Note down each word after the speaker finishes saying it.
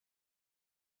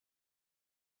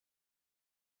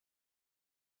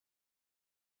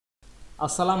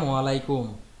Assalamu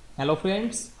Walaikum. Hello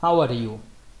friends, how are you?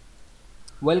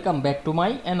 Welcome back to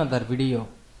my another video.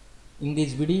 In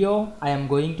this video, I am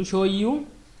going to show you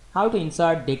how to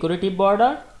insert decorative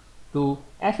border to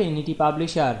Affinity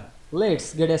publisher.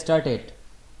 Let's get started.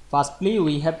 Firstly,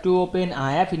 we have to open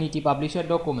a Affinity publisher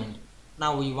document.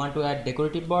 Now we want to add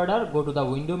decorative border. Go to the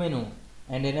window menu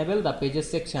and enable the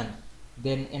pages section.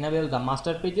 Then enable the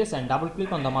master pages and double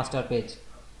click on the master page.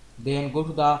 Then go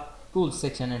to the tools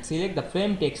section and select the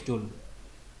frame text tool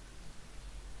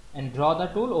and draw the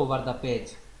tool over the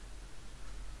page.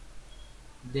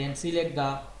 Then select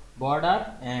the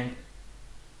border and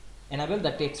enable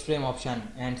the text frame option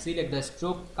and select the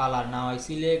stroke color. Now I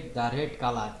select the red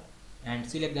color and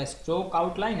select the stroke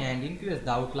outline and increase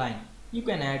the outline. You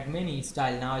can add many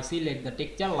style. Now I select the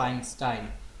texture line style.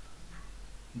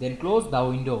 Then close the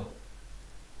window.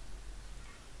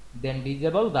 Then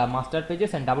disable the master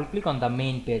pages and double click on the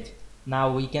main page.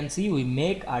 Now we can see we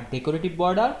make a decorative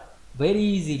border very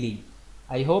easily.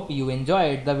 I hope you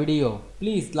enjoyed the video.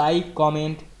 Please like,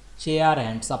 comment, share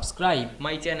and subscribe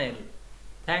my channel.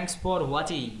 Thanks for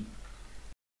watching.